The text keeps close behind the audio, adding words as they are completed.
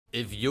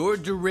If your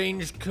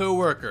deranged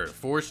coworker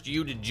forced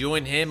you to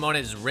join him on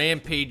his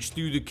rampage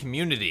through the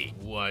community,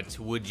 what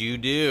would you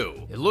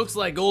do? It looks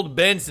like old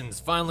Benson's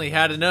finally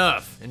had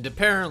enough, and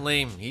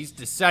apparently he's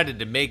decided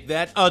to make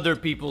that other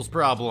people's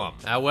problem.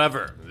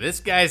 However, this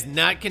guy's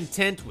not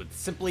content with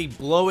simply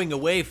blowing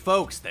away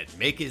folks that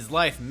make his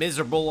life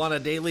miserable on a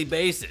daily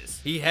basis.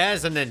 He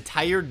has an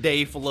entire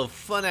day full of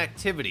fun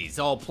activities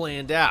all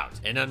planned out,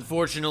 and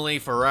unfortunately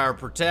for our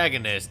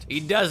protagonist,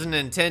 he doesn't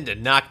intend to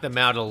knock them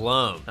out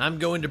alone. I'm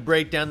going to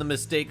break down the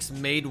mistakes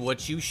made,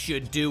 what you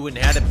should do, and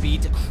how to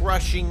beat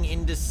crushing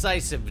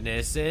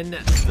indecisiveness in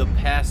The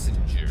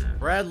Passenger.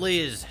 Bradley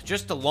is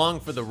just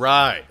along for the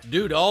ride.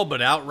 Dude all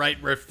but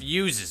outright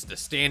refuses to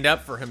stand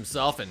up for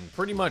himself in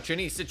pretty much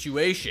any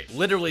situation.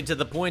 Literally to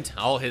the point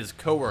all his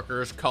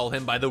coworkers call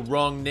him by the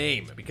wrong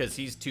name because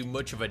he's too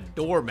much of a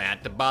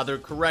doormat to bother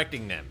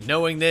correcting them.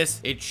 Knowing this,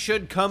 it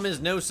should come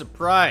as no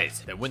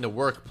surprise that when the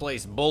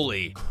workplace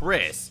bully,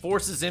 Chris,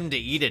 forces him to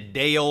eat a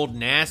day-old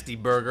nasty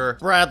burger,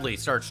 Bradley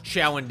starts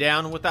chowing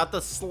down without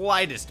the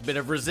slightest bit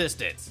of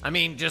resistance. I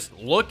mean, just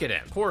look at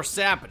him. Poor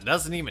sap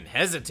doesn't even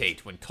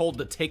hesitate when told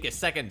to take a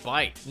second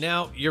bite.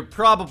 Now, you're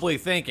probably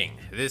thinking,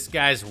 this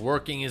guy's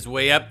working his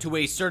way up to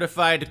a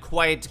certified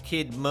quiet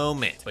kid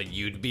moment, but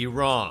you'd be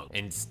wrong.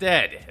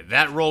 Instead,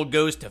 that role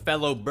goes to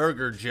fellow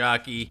burger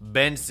jockey,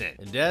 Benson.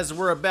 And as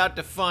we're about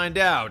to find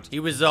out, he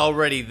was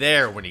already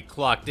there when he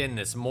clocked in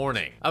this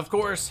morning. Of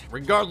course,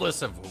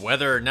 regardless of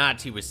whether or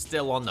not he was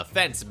still on the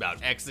fence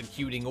about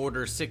executing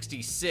Order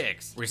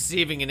 66,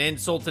 receiving an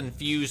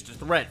insult-infused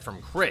threat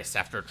from Chris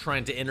after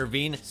trying to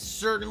intervene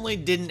certainly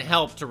didn't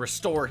help to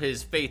restore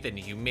his faith in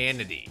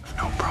humanity.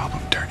 No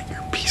problem turning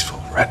your peaceful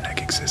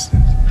redneck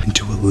existence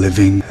into a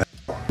living hell.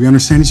 We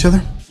understand each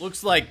other?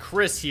 Looks like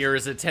Chris here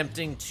is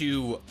attempting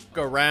to fuck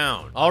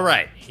around.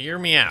 Alright, hear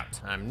me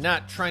out. I'm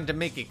not trying to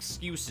make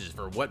excuses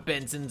for what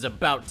Benson's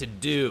about to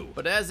do,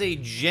 but as a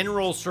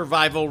general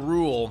survival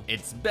rule,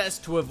 it's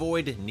best to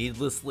avoid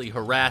needlessly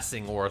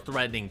harassing or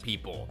threatening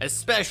people,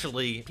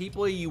 especially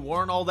people you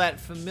aren't all that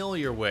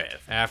familiar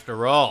with.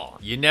 After all,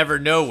 you never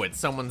know what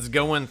someone's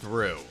going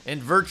through,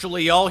 and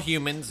virtually all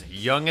humans,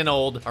 young and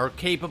old, are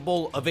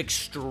capable of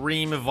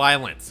extreme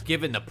violence,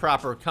 given the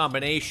proper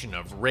combination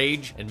of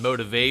rage and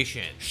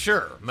motivation.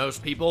 Sure,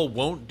 most people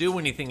won't do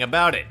anything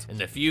about it, and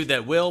the few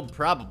that will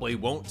probably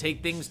won't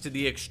take things to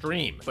the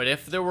extreme. But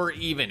if there were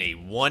even a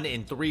 1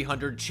 in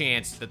 300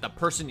 chance that the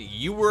person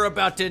you were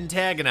about to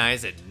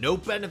antagonize at no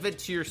benefit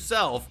to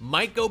yourself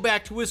might go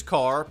back to his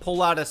car,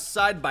 pull out a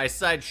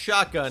side-by-side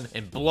shotgun,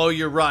 and blow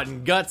your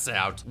rotten guts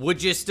out,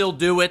 would you still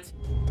do it?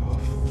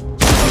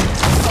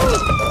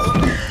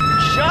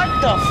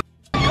 Shut the f***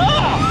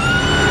 up!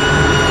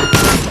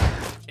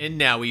 And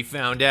now we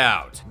found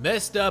out.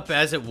 Messed up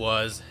as it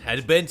was,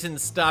 had Benson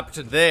stopped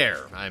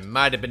there, I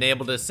might have been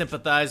able to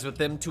sympathize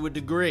with him to a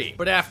degree.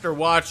 But after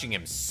watching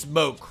him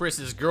smoke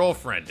Chris's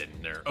girlfriend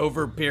and their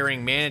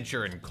overbearing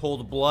manager in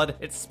cold blood,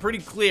 it's pretty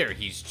clear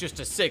he's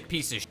just a sick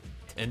piece of shit.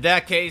 In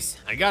that case,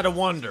 I gotta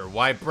wonder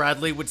why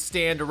Bradley would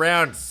stand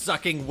around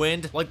sucking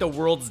wind like the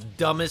world's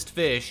dumbest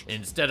fish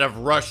instead of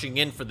rushing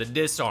in for the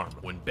disarm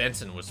when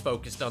Benson was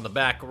focused on the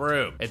back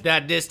room. At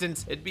that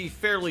distance, it'd be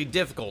fairly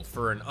difficult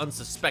for an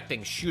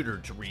unsuspecting shooter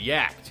to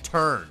react,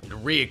 turn, and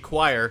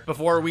reacquire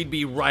before we'd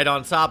be right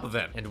on top of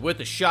him. And with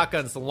the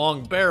shotgun's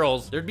long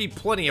barrels, there'd be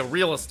plenty of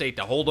real estate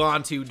to hold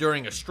on to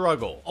during a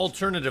struggle.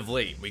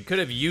 Alternatively, we could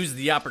have used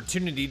the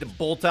opportunity to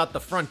bolt out the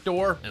front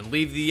door and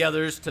leave the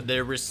others to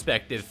their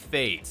respective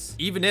fates.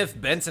 Even if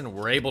Benson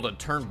were able to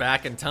turn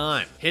back in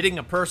time, hitting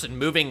a person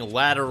moving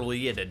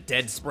laterally at a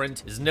dead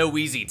sprint is no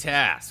easy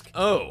task.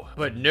 Oh,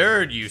 but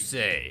nerd, you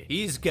say?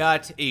 He's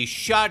got a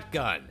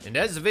shotgun, and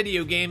as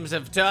video games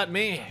have taught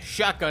me,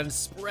 shotguns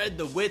spread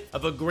the width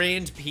of a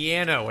grand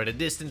piano at a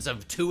distance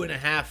of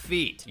 2.5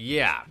 feet.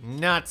 Yeah,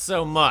 not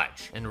so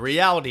much. In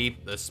reality,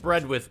 the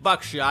spread with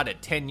buckshot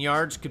at 10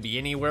 yards could be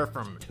anywhere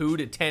from 2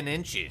 to 10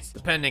 inches,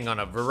 depending on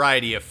a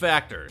variety of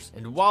factors.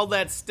 And while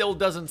that still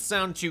doesn't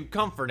sound too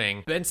comforting,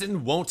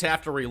 Benson won't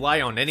have to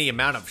rely on any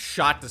amount of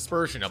shot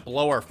dispersion to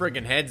blow our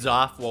friggin' heads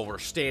off while we're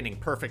standing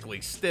perfectly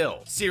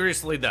still.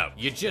 Seriously though,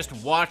 you just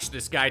watch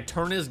this guy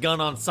turn his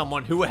gun on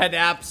someone who had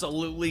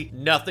absolutely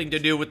nothing to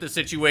do with the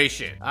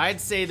situation.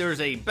 I'd say there's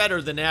a better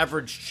than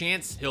average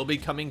chance he'll be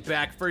coming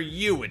back for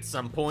you at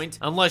some point,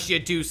 unless you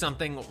do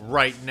something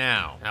right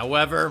now.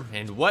 However,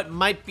 in what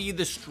might be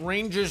the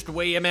strangest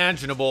way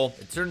imaginable,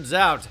 it turns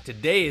out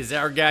today is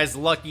our guy's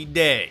lucky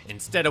day.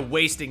 Instead of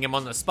wasting him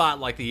on the spot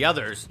like the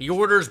others, he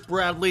orders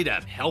Bradley to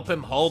help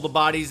him haul the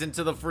bodies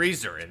into the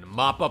freezer and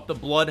mop up the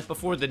blood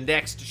before the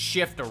next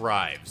shift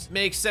arrives.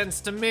 Makes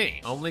sense to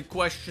me. Only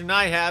question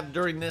I have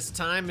during this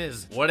time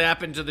is, what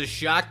happened to the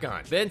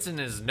shotgun? Benson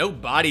is no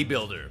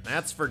bodybuilder,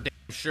 that's for damn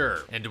sure.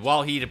 And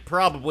while he'd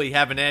probably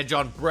have an edge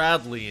on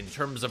Bradley in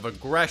terms of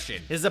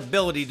aggression, his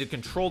ability to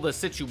control the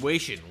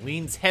situation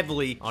leans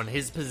heavily on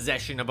his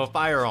possession of a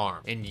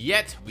firearm. And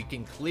yet, we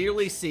can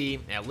clearly see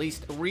at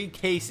least 3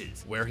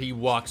 cases where he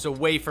walks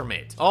away from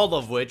it, all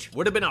of which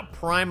would have been a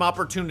prime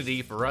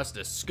opportunity for us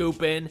to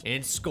scoop in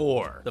and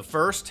score. The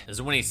first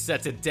is when he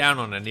sets it down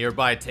on a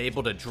nearby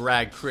table to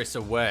drag Chris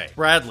away.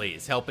 Bradley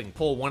is helping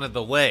pull one of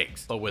the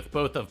legs, but with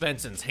both of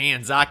Benson's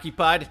hands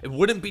occupied, it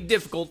wouldn't be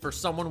difficult for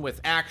someone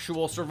with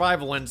actual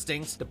survival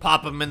instincts to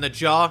pop him in the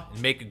jaw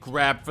and make a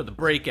grab for the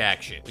break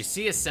action. We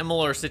see a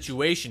similar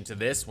situation to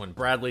this when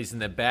Bradley's in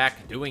the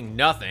back doing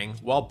nothing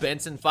while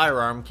Benson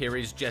firearm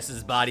carries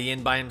Jess's body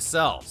in by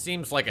himself.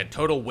 Seems like a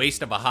total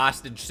waste of a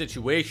hostage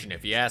situation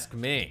if you ask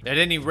me. At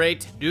any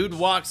rate, dude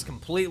walks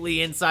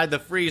completely inside the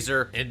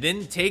freezer and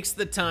then takes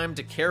the time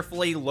to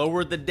carefully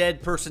lower the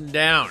dead person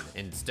down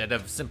instead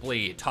of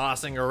simply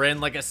tossing her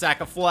in like a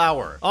sack of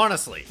flour.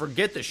 Honestly,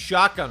 forget the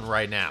shotgun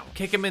right now.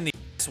 Kick him in the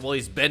while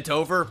he's bent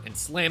over and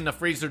slam the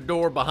freezer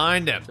door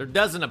behind him. There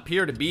doesn't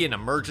appear to be an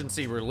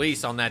emergency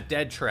release on that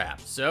dead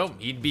trap, so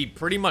he'd be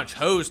pretty much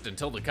hosed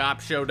until the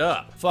cops showed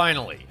up.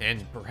 Finally,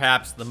 and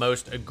perhaps the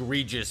most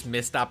egregious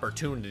missed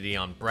opportunity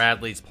on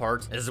Bradley's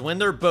part, is when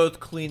they're both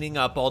cleaning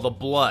up all the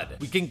blood.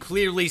 We can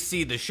clearly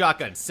see the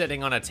shotgun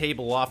sitting on a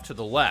table off to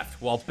the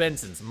left while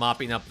Benson's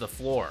mopping up the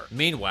floor.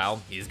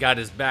 Meanwhile, he's got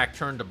his back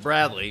turned to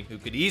Bradley, who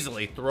could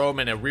easily throw him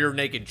in a rear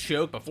naked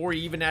choke before he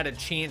even had a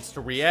chance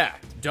to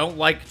react. Don't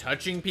like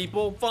touching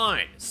people?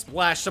 Fine.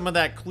 Splash some of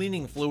that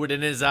cleaning fluid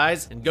in his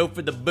eyes and go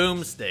for the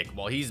boomstick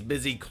while he's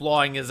busy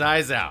clawing his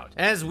eyes out.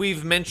 As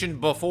we've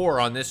mentioned before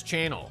on this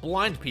channel,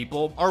 blind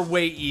people are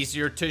way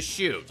easier to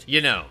shoot.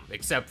 You know,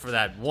 except for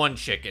that one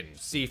chicken,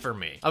 see for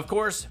me. Of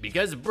course,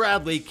 because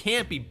Bradley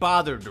can't be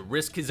bothered to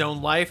risk his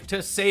own life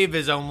to save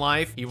his own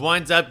life, he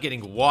winds up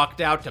getting walked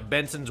out to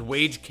Benson's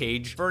wage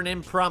cage for an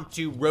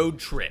impromptu road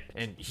trip.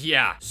 And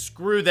yeah,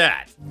 screw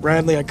that.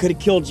 Bradley, I could have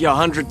killed you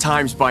 100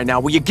 times by now.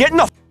 Will you get in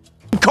the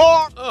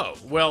car? Oh,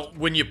 well,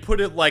 when you put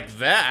it like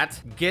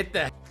that, get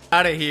the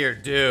out of here,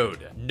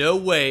 dude. No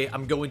way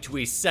I'm going to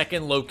a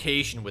second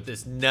location with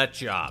this nut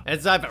job.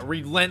 As I've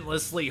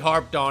relentlessly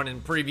harped on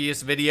in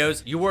previous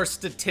videos, you are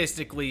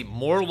statistically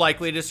more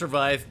likely to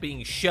survive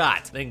being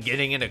shot than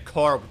getting in a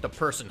car with the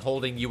person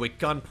holding you at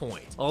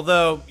gunpoint.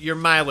 Although, your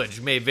mileage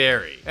may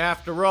vary.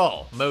 After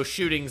all, most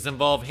shootings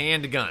involve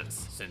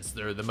handguns, since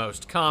they're the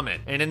most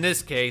common. And in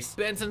this case,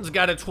 Benson's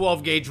got a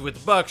 12 gauge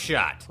with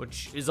buckshot,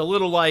 which is a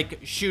little like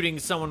shooting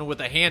someone with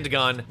a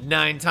handgun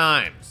 9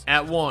 times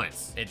at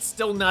once. It's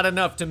still not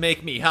enough to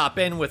make me hop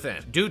in with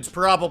him. Dude's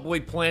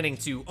probably planning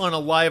to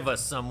unalive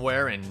us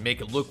somewhere and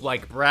make it look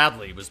like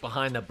Bradley was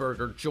behind the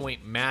burger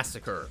joint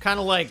massacre.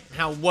 Kinda like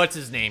how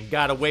what's-his-name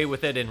got away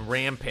with it in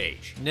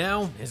Rampage.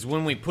 Now is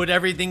when we put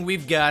everything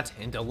we've got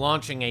into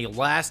launching a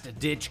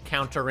last-ditch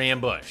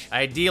counter-ambush.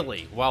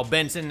 Ideally, while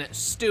Benson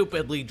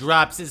stupidly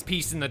drops his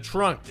piece in the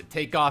trunk to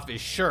take off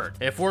his shirt.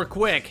 If we're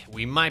quick,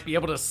 we might be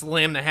able to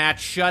slam the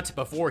hatch shut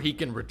before he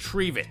can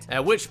retrieve it.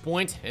 At which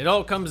point, it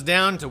all comes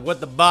down to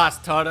what the boss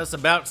taught us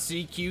about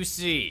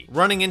CQC.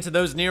 Running into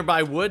those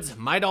nearby woods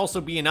might also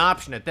be an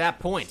option at that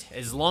point,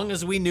 as long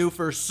as we knew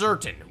for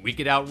certain we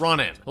could outrun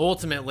him.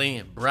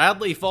 Ultimately,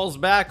 Bradley falls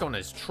back on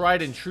his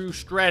tried and true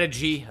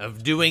strategy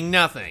of doing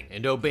nothing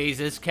and obeys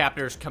his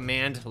captor's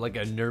command like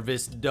a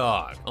nervous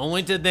dog,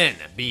 only to then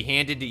be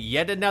handed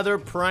yet another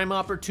prime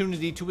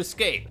opportunity to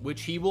escape,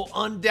 which he will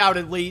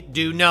undoubtedly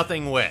do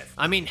nothing with.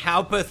 I mean,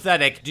 how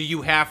pathetic do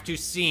you have to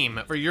seem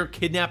for your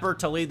kidnapper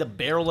to lay the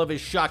barrel of his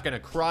shotgun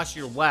across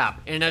your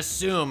lap and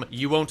assume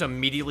you won't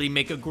immediately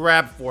make a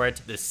grab for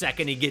it the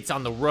second he gets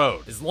on the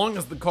road? As long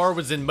as the car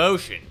was in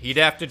motion, he'd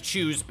have to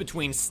choose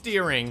between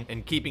steering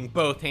and keeping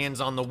both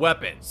hands on the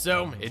weapon.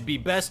 So it'd be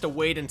best to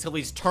wait until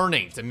he's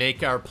turning to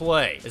make our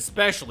play,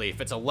 especially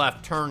if it's a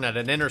left turn at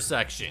an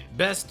intersection.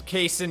 Best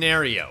case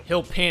scenario,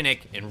 he'll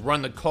panic and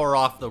run the car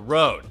off the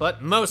road,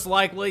 but most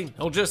likely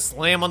he'll just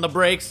slam on the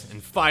brakes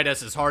and fight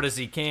us as hard as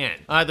he can.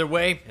 Either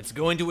way, it's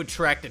going to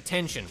attract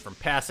attention from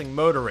passing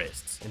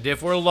motorists, and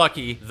if we're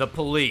lucky, the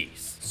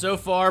police. So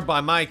far,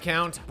 by my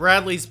count,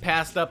 Bradley's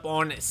passed up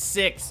on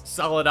 6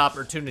 solid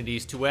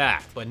opportunities to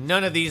act, but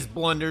none of these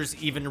blunders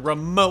even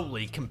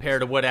remotely compare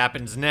to what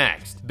happens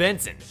next.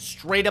 Benson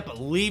straight up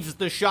leaves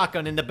the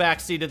shotgun in the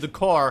backseat of the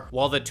car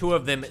while the two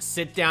of them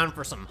sit down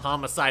for some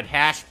homicide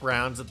hash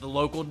browns at the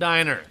local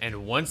diner.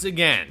 And once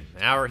again,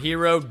 our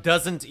hero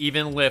doesn't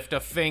even lift a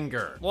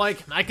finger.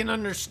 Like, I can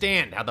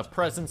understand how the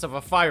presence of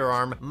a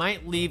firearm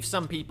might leave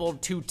some people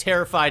too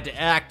terrified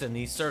to act in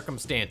these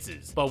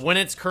circumstances, but when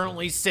it's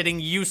currently sitting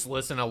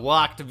useless in a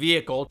locked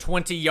vehicle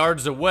 20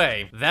 yards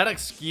away, that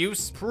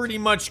excuse pretty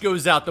much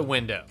goes out the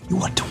window.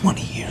 You are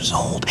 20 years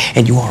old,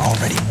 and you are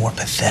already more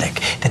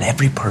pathetic than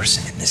every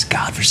person in this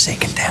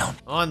godforsaken town.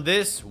 On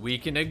this, we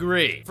can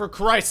agree. For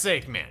Christ's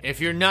sake, man, if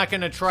you're not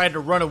gonna try to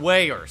run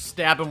away or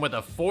stab him with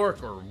a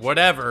fork or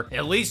whatever,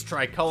 at least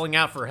try calling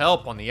out for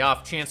help on the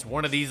off chance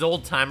one of these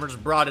old-timers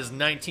brought his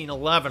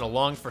 1911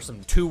 along for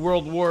some 2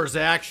 World Wars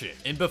action.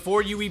 And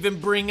before you even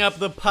bring up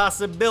the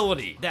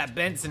possibility that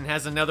Benson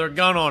has another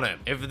gun on him,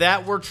 if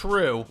that were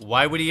true,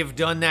 why would he have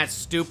done that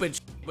stupid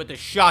with a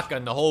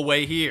shotgun the whole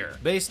way here?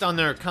 Based on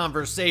their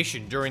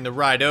conversation during the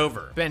ride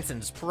over,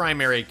 Benson's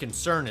primary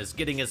concern is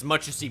getting as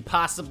much as he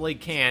possibly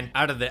can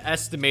out of the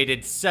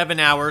estimated 7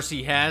 hours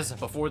he has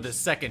before the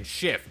second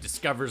shift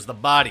discovers the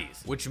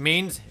bodies. Which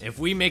means, if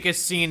we make a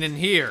scene in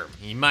here,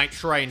 he might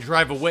try and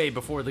drive away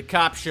before the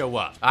cops show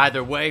up.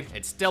 Either way,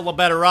 it's still a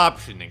better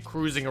option than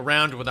cruising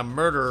around with a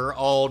murderer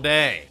all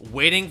day,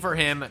 waiting for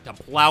him to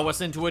plow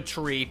us into a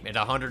tree at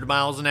 100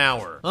 miles an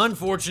hour.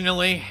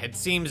 Unfortunately, it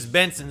seems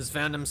Benson's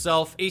found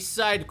himself a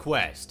side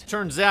quest.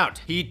 Turns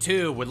out, he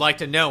too would like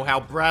to know how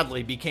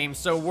Bradley became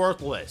so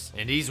worthless,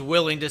 and he's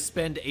willing to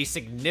spend a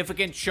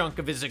significant chunk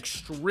of his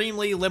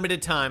extremely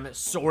limited time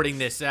sorting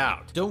this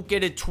out. Don't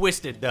get it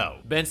twisted though.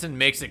 Benson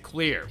makes it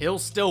clear he'll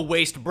still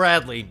waste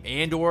Bradley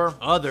and or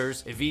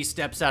others if he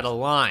steps out of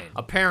line.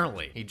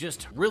 Apparently, he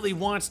just really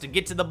wants to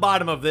get to the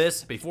bottom of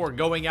this before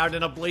going out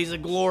in a blaze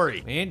of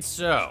glory. And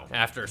so,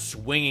 after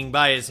swinging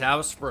by his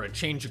house for a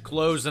change of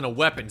clothes and a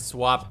weapon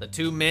swap, the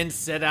two men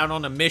set out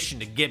on a mission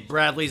to get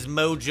Bradley's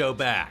mojo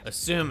back,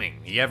 assuming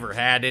he ever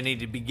had any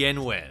to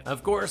begin with.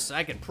 Of course,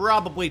 I could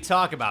probably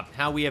talk about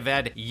how we have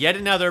had yet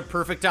another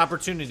perfect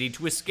opportunity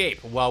to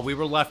escape while we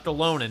were left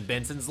alone in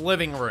Benson's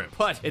living room.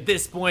 But at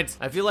this point,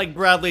 I feel like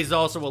Bradley's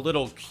also a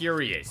little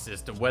curious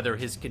as to whether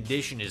his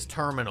condition is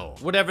terminal.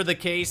 Whatever the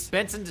case,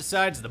 Benson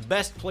decides the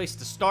best place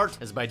to start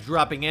is by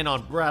dropping in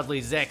on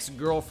Bradley's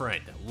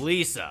ex-girlfriend,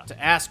 Lisa,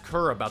 to ask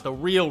her about the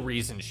real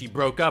reason she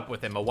broke up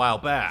with him a while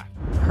back.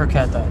 Her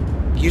cat died.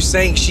 You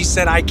saying she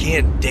said I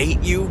can't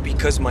date you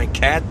because my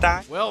cat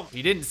died? Well,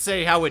 he didn't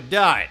say how it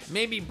died.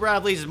 Maybe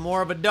Bradley's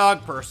more of a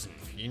dog person.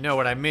 You know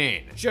what I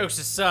mean. Jokes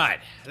aside,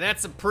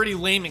 that's a pretty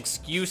lame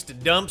excuse to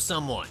dump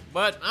someone,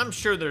 but I'm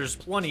sure there's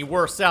plenty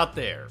worse out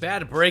there.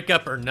 Bad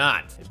breakup or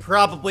not, it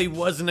probably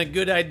wasn't a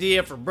good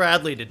idea for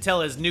Bradley to tell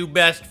his new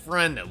best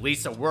friend that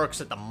Lisa works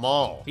at the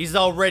mall. He's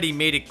already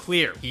made it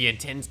clear he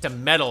intends to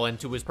meddle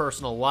into his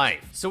personal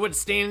life, so it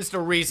stands to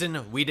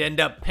reason we'd end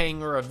up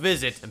paying her a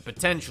visit and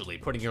potentially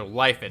putting her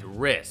life at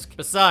risk.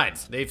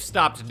 Besides, they've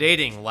stopped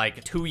dating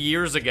like 2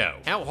 years ago.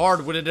 How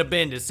hard would it have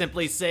been to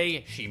simply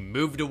say she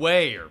moved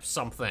away or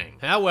something?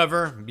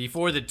 However,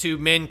 before the two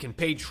men can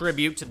pay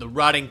tribute to the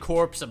rotting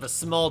corpse of a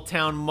small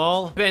town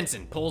mall,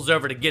 Benson pulls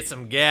over to get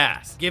some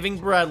gas, giving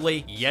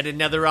Bradley yet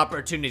another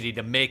opportunity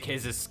to make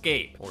his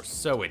escape, or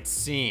so it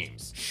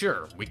seems.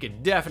 Sure, we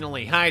could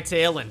definitely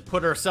hightail and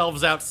put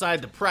ourselves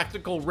outside the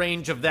practical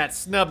range of that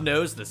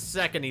snub-nose the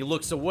second he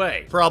looks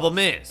away. Problem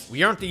is,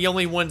 we aren't the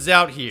only ones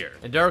out here,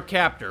 and our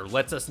captor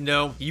lets us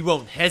know he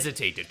won't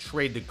hesitate to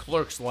trade the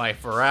clerk's life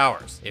for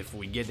ours if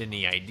we get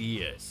any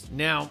ideas.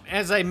 Now,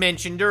 as I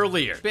mentioned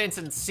earlier,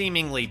 Benson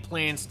seemingly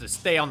plans to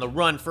stay on the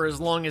run for as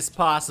long as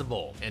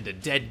possible, and a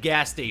dead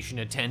gas station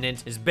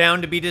attendant is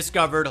bound to be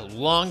discovered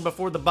long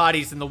before the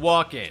body's in the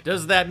walk-in.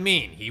 Does that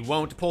mean he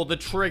won't pull the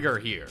trigger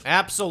here?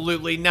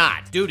 Absolutely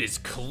not. Dude has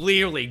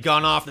clearly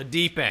gone off the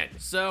deep end,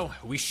 so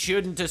we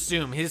shouldn't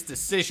assume his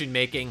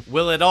decision-making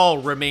will at all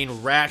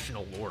remain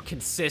rational or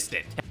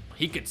consistent.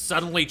 He could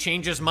suddenly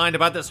change his mind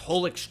about this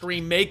whole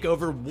extreme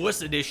makeover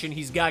wuss edition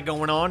he's got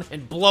going on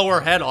and blow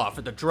her head off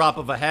at the drop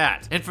of a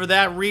hat. And for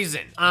that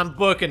reason, I'm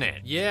booking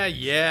it.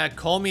 Yeah,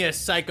 call me a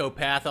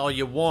psychopath all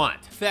you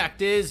want.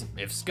 Fact is,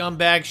 if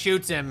Scumbag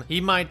shoots him, he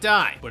might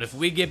die. But if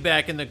we get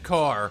back in the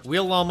car,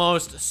 we'll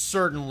almost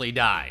certainly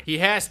die. He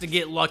has to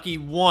get lucky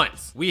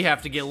once. We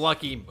have to get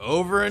lucky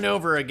over and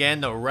over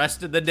again the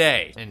rest of the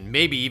day, and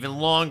maybe even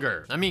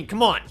longer. I mean,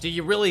 come on. Do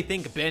you really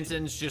think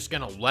Benson's just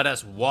gonna let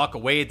us walk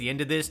away at the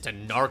end of this to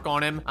narc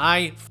on him?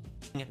 I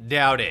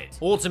doubt it.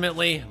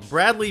 Ultimately,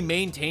 Bradley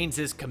maintains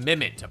his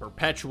commitment to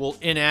perpetual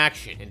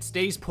inaction and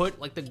stays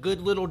put like the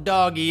good little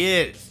dog he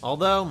is.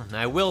 Although,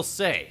 I will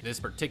say, this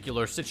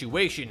particular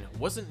situation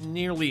wasn't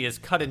nearly as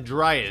cut and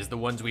dry as the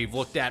ones we've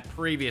looked at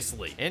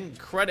previously, and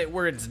credit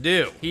where it's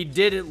due. He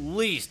did at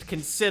least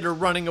consider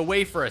running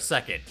away for a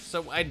second,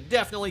 so I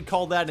definitely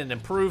call that an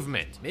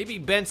improvement. Maybe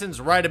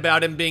Benson's right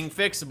about him being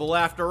fixable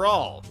after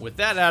all. With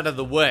that out of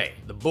the way,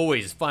 the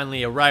boys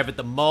finally arrive at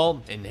the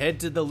mall and head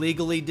to the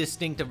legally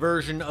distinct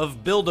version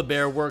of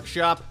Build-A-Bear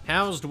workshop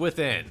housed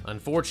within.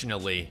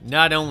 Unfortunately,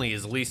 not only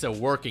is Lisa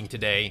working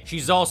today,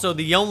 she's also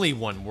the only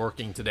one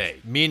working today,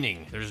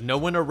 meaning there's no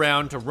one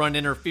around to run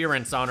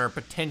interference on her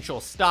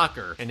potential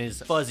stalker and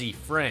his fuzzy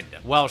friend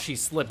while she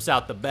slips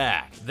out the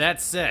back.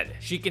 That said,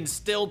 she can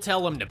still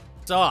tell him to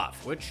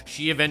off, which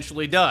she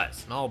eventually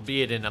does,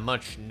 albeit in a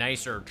much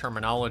nicer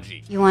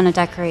terminology. You want to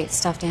decorate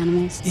stuffed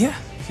animals? Yeah,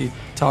 if you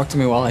talk to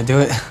me while I do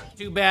it?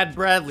 Too bad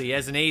Bradley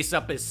has an ace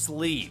up his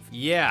sleeve.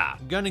 Yeah,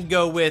 gonna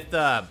go with,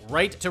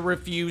 right to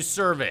refuse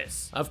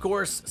service. Of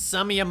course,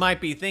 some of you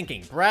might be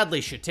thinking Bradley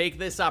should take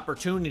this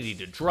opportunity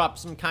to drop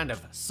some kind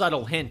of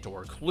subtle hint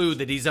or clue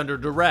that he's under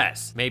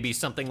duress. Maybe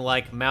something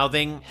like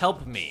mouthing,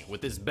 "help me,"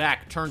 with his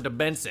back turned to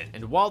Benson.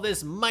 And while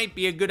this might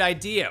be a good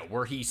idea,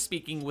 were he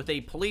speaking with a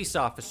police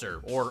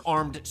officer or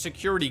armed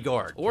security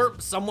guard, or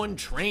someone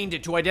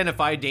trained to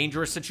identify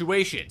dangerous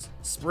situations,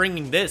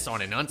 springing this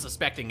on an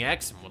unsuspecting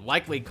ex would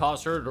likely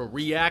cause her to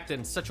react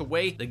in such a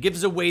way that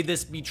gives away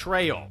this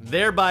betrayal,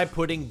 thereby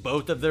putting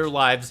both of their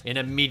lives in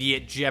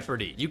immediate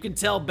jeopardy. You can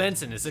tell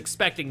Benson is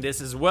expecting this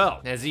as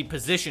well, as he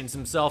positions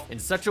himself in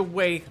such a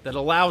way that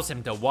allows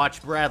him to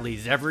watch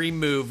Bradley's every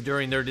move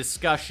during their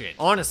discussion.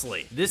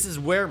 Honestly, this is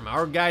where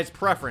our guy's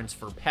preference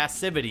for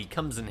passivity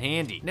comes in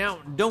handy. Now,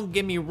 don't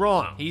get me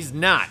wrong, he's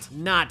not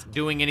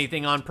doing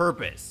anything on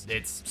purpose.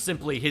 It's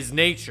simply his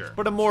nature.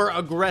 But a more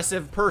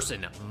aggressive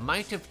person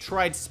might have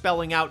tried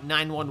spelling out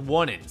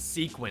 911 in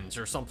sequence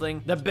or something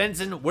that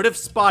Benson would have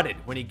spotted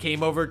when he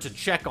came over to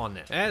check on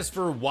them. As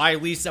for why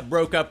Lisa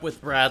broke up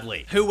with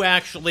Bradley, who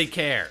actually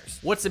cares?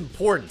 What's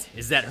important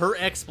is that her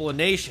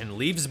explanation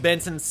leaves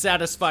Benson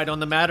satisfied on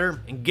the matter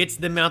and gets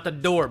them out the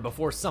door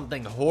before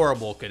something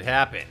horrible could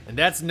happen. And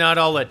that's not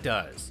all it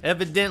does.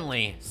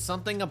 Evidently,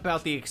 something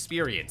about the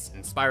experience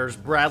inspires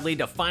Bradley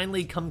to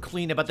finally come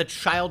clean about the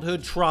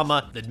childhood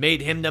trauma that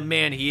made him the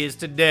man he is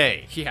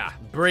today. Yeah,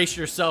 brace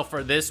yourself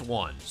for this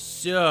one.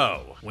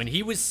 So, when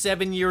he was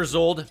 7 years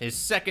old, his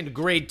second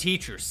grade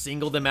teacher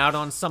singled him out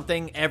on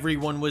something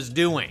everyone was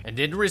doing, and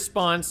in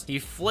response, he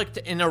flicked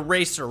an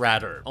eraser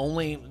at her.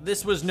 Only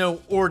this was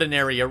no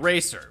ordinary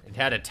eraser. It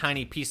had a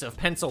tiny piece of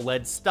pencil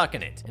lead stuck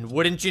in it, and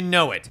wouldn't you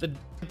know it, the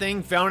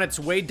thing found its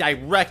way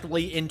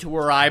directly into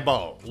her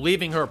eyeball,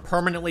 leaving her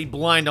permanently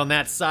blind on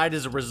that side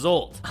as a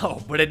result.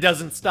 Oh, but it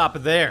doesn't stop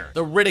there.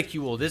 The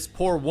ridicule this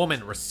poor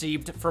woman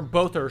received from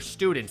both her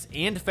students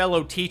and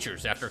fellow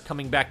teachers after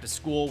coming back to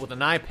school with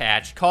an eye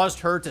patch caused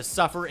her to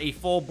suffer a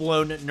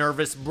full-blown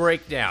nervous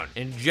breakdown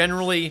and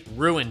generally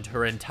ruined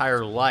her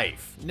entire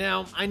life.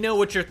 Now, I know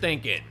what you're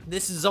thinking.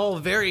 This is all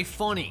very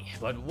funny,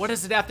 but what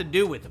does it have to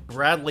do with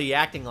Bradley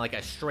acting like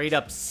a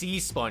straight-up sea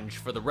sponge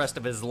for the rest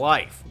of his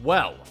life?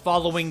 Well,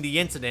 following the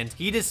incident,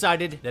 he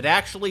decided that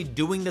actually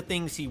doing the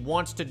things he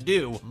wants to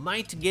do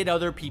might get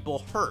other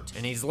people hurt,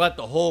 and he's let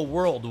the whole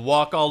world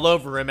walk all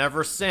over him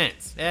ever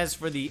since. As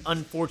for the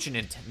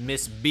unfortunate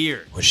Miss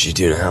Beard, What'd she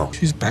do now?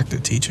 She's back to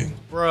teaching.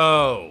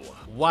 bro,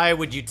 why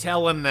would you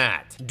tell him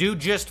that? Dude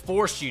just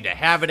forced you to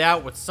have it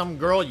out with some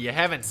girl you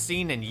haven't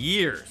seen in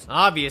years.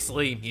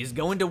 Obviously, he's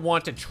going to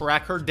want to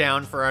track her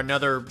down for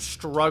another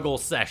struggle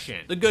session.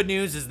 The good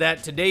news is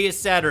that today is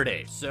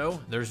Saturday, so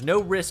there's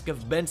no risk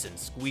of Benson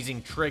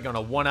squeezing trig on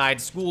a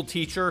one-eyed school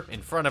teacher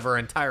in front of her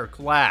entire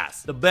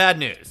class. The bad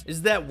news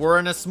is that we're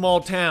in a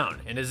small town,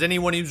 and as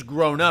anyone who's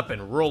grown up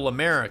in rural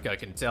America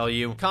can tell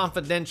you,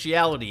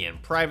 confidentiality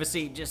and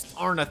privacy just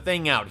aren't a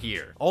thing out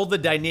here. All the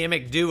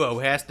dynamic duo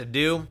has to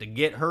do to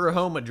get her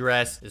home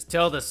address is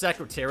tell the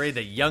secretary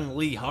that young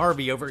Lee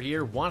Harvey over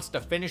here wants to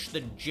finish the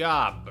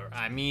job,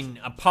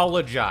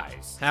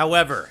 apologize.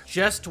 However,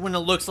 just when it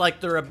looks like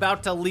they're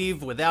about to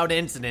leave without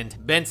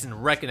incident, Benson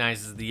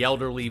recognizes the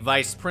elderly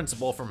vice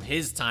principal from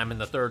his time in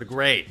the 3rd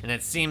grade, and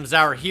it seems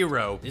our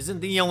hero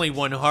isn't the only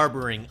one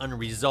harboring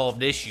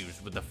unresolved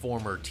issues with the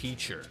former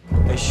teacher.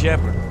 Hey,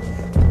 Shepard.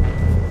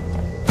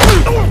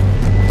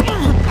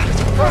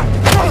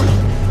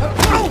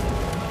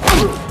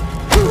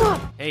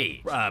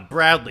 Hey,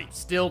 Bradley,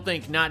 still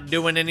think not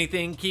doing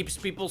anything keeps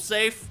people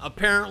safe?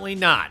 Apparently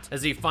not,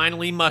 as he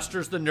finally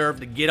musters the nerve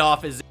to get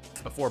off his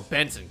ass before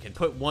Benson can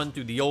put one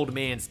through the old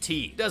man's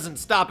teeth. Doesn't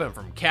stop him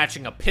from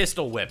catching a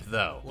pistol whip,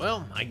 though.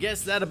 Well, I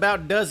guess that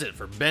about does it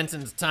for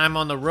Benson's time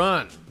on the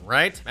run,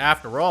 right?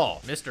 After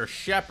all, Mr.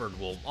 Shepard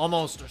will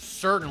almost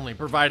certainly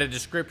provide a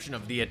description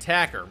of the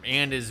attacker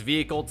and his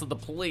vehicle to the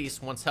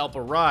police once help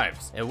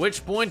arrives, at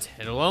which point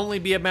it'll only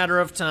be a matter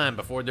of time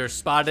before they're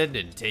spotted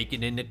and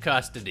taken into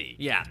custody.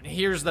 Yeah,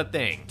 here's the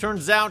thing.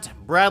 Turns out,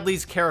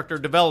 Bradley's character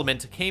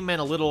development came in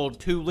a little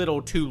too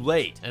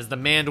late, as the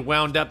man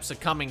wound up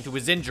succumbing to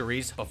his injuries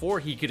before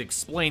he could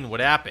explain what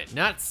happened.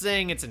 Not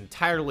saying it's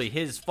entirely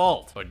his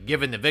fault, but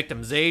given the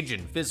victim's age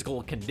and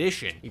physical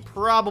condition, he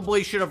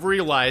probably should have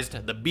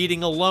realized the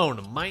beating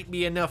alone might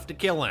be enough to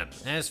kill him.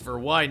 As for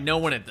why no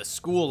one at the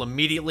school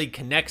immediately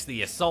connects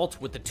the assault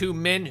with the two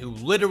men who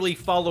literally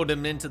followed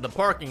him into the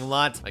parking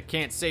lot, I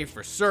can't say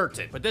for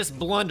certain, but this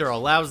blunder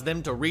allows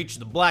them to reach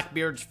the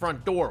Blackbeard's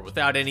front door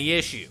without any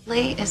issue.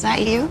 Lee, is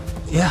that you?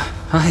 Yeah,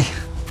 hi.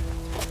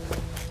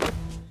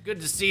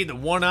 Good to see the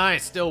one eye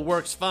still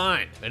works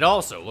fine. It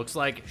also looks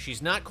like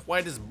she's not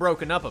quite as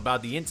broken up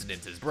about the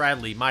incident as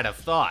Bradley might have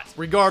thought.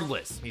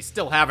 Regardless, he's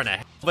still having a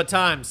hell of a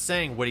time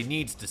saying what he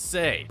needs to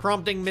say,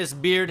 prompting Miss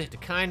Beard to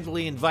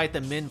kindly invite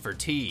them in for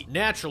tea.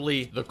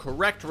 Naturally, the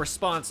correct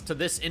response to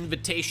this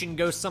invitation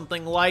goes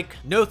something like,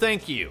 "No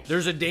thank you.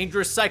 There's a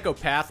dangerous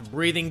psychopath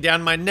breathing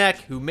down my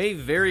neck who may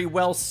very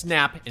well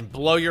snap and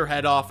blow your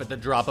head off at the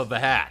drop of a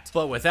hat."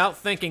 But without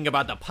thinking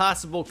about the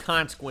possible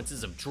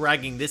consequences of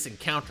dragging this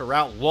encounter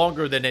out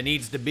longer than it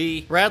needs to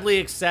be, Bradley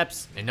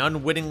accepts and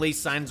unwittingly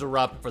signs her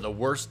up for the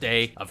worst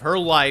day of her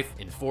life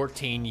in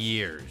 14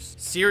 years.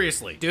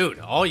 Seriously, dude,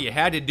 all you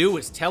had to do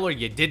was tell her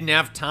you didn't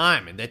have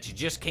time and that you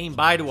just came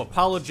by to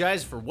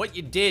apologize for what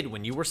you did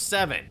when you were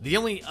 7. The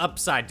only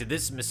upside to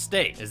this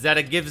mistake is that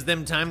it gives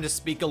them time to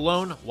speak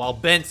alone while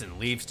Benson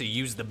leaves to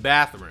use the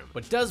bathroom.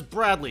 But does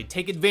Bradley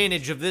take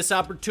advantage of this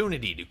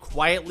opportunity to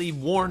quietly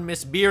warn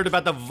Miss Beard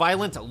about the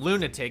violent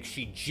lunatic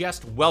she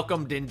just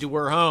welcomed into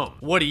her home?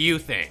 What do you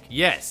think?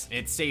 Yes,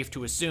 it's safe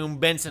to assume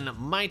Benson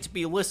might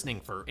be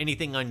listening for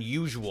anything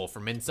unusual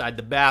from inside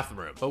the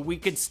bathroom, but we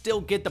could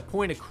still get the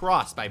point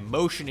across by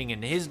motioning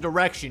in his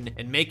direction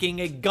and making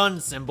a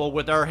gun symbol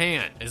with our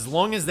hand. As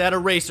long as that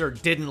eraser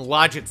didn't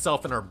lodge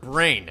itself in her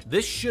brain,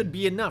 this should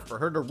be enough for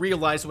her to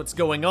realize what's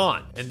going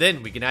on, and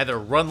then we can either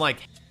run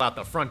like out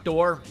the front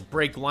door and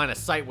break line of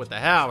sight with the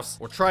house,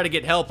 or try to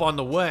get help on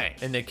the way.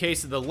 In the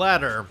case of the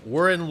latter,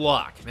 we're in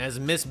luck, as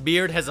Miss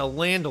Beard has a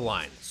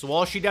landline, so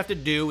all she'd have to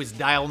do is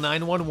dial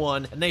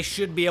 911 and they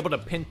should be able to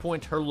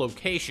pinpoint her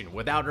location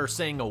without her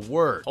saying a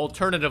word.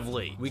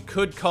 Alternatively, we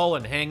could call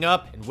and hang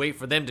up and wait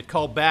for them to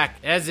call back,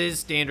 as is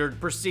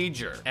standard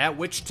procedure, at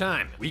which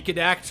time we could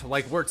act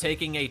like we're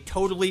taking a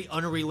totally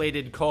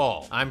unrelated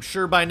call. I'm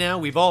sure by now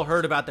we've all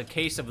heard about the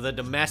case of the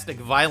domestic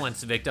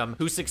violence victim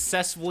who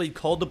successfully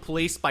called the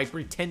police by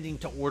pretending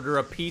to order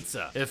a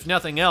pizza. If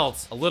nothing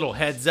else, a little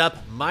heads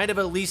up might have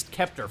at least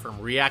kept her from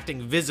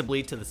reacting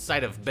visibly to the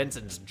sight of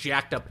Benson's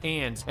jacked up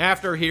hands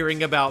after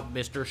hearing about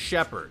Mr.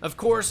 Shepard. Of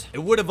course, it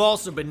would have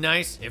also been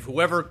nice if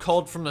whoever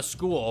called from the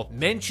school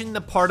mentioned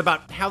the part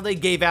about how they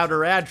gave out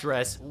her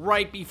address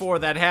right before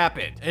that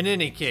happened. In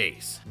any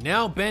case,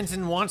 now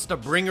Benson wants to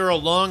bring her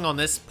along on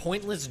this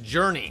pointless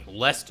journey,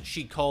 lest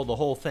she call the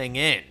whole thing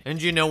in.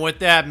 And you know what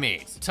that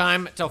means.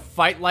 Time to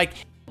fight like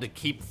to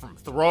keep from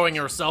throwing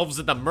ourselves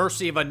at the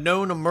mercy of a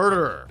known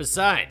murderer.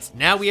 Besides,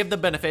 now we have the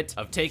benefit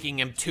of taking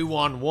him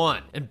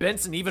 2-on-1, and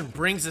Benson even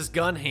brings his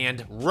gun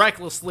hand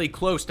recklessly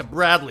close to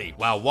Bradley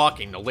while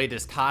walking the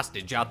latest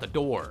hostage out the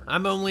door.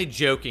 I'm only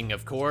joking,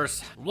 of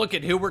course. Look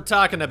at who we're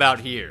talking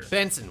about here.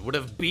 Benson would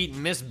have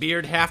beaten Miss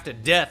Beard half to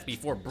death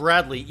before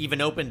Bradley even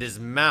opened his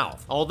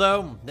mouth,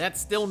 although that's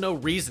still no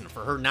reason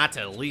for her not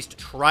to at least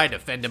try to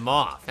fend him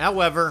off.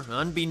 However,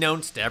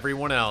 unbeknownst to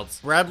everyone else,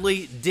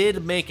 Bradley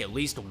did make at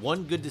least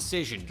one good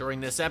decision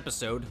during this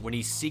episode when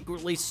he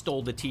secretly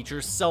stole the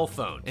teacher's cell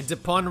phone, and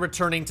upon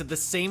returning to the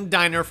same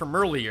diner from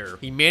earlier,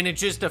 he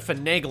manages to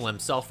finagle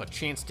himself a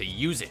chance to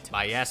use it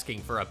by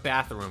asking for a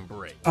bathroom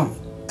break. Oh,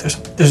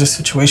 there's a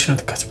situation at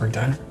the Cutsburg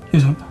diner.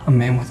 He's a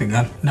man with a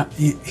gun.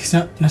 He's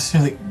not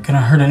necessarily gonna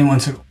hurt anyone,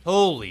 so...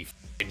 Holy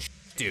f***ing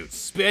dude,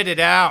 spit it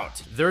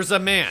out. There's a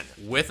man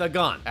with a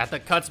gun at the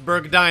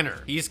Cutsburg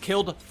diner. He's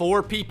killed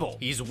 4 people.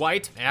 He's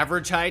white,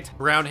 average height,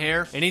 brown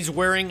hair, and he's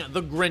wearing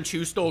the Grinch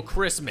Who Stole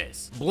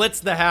Christmas. Blitz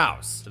the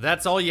house.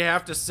 That's all you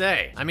have to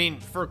say. I mean,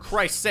 for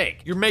Christ's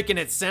sake, you're making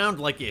it sound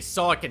like you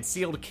saw a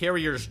concealed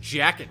carrier's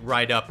jacket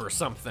ride up or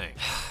something.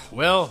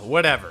 Well,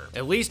 whatever.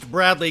 At least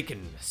Bradley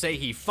can say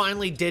he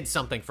finally did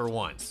something for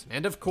once.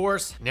 And of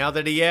course, now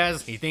that he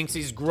has, he thinks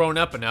he's grown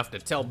up enough to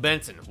tell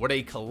Benson what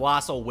a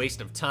colossal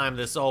waste of time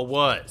this all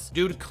was.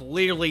 Dude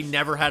clearly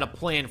never had a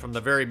plan from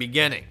the very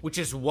beginning, which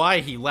is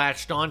why he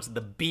latched on to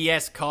the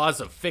BS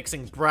cause of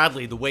fixing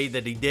Bradley the way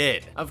that he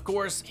did. Of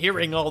course,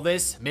 hearing all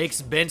this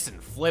makes Benson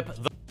flip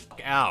the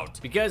out,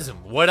 because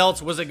what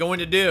else was it going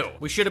to do?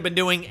 We should have been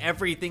doing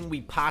everything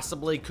we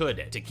possibly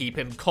could to keep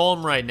him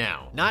calm right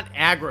now, not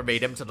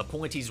aggravate him to the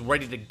point he's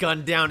ready to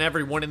gun down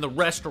everyone in the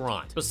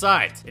restaurant.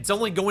 Besides, it's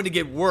only going to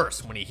get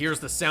worse when he hears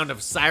the sound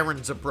of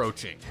sirens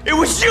approaching. It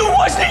was you,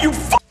 wasn't it, you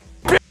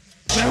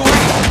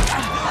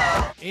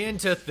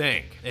And to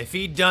think, if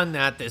he'd done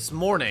that this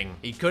morning,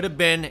 he could have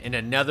been in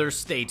another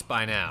state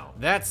by now.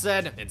 That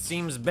said, it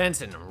seems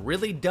Benson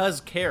really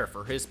does care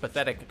for his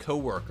pathetic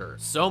coworker.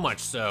 So much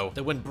so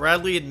that when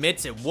Bradley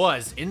admits it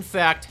was, in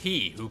fact,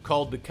 he who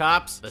called the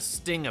cops, the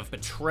sting of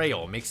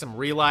betrayal makes him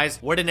realize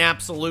what an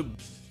absolute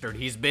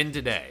he's been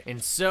today.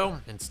 And so,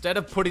 instead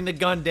of putting the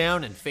gun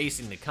down and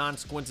facing the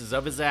consequences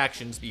of his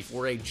actions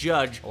before a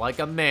judge like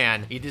a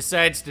man, he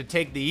decides to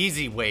take the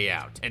easy way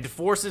out and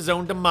force his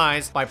own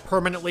demise by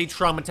permanently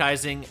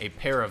traumatizing a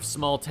pair of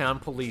small-town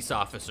police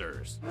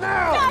officers.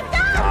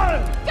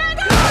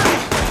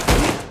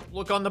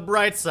 look on the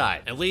bright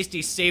side. At least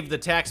he saved the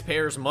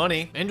taxpayers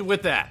money. And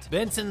with that,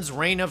 Benson's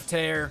reign of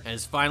terror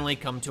has finally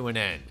come to an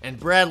end, and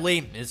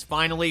Bradley is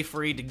finally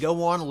free to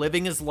go on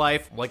living his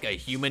life like a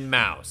human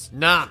mouse.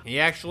 Nah, he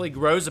actually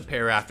grows a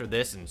pair after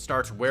this and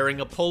starts wearing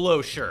a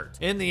polo shirt.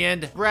 In the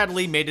end,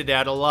 Bradley made it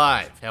out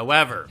alive.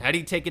 However, had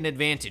he taken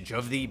advantage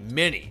of the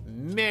many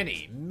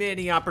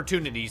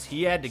opportunities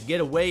he had to get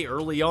away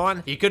early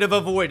on, he could have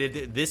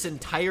avoided this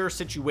entire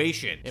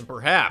situation and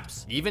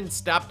perhaps even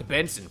stopped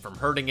Benson from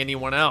hurting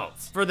anyone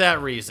else. For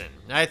that reason,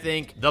 I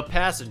think the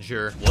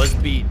passenger was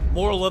beaten.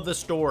 Moral of the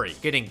story,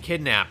 getting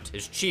kidnapped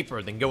is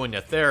cheaper than going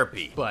to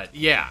therapy. But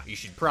yeah, you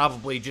should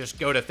probably just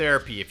go to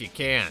therapy if you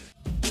can.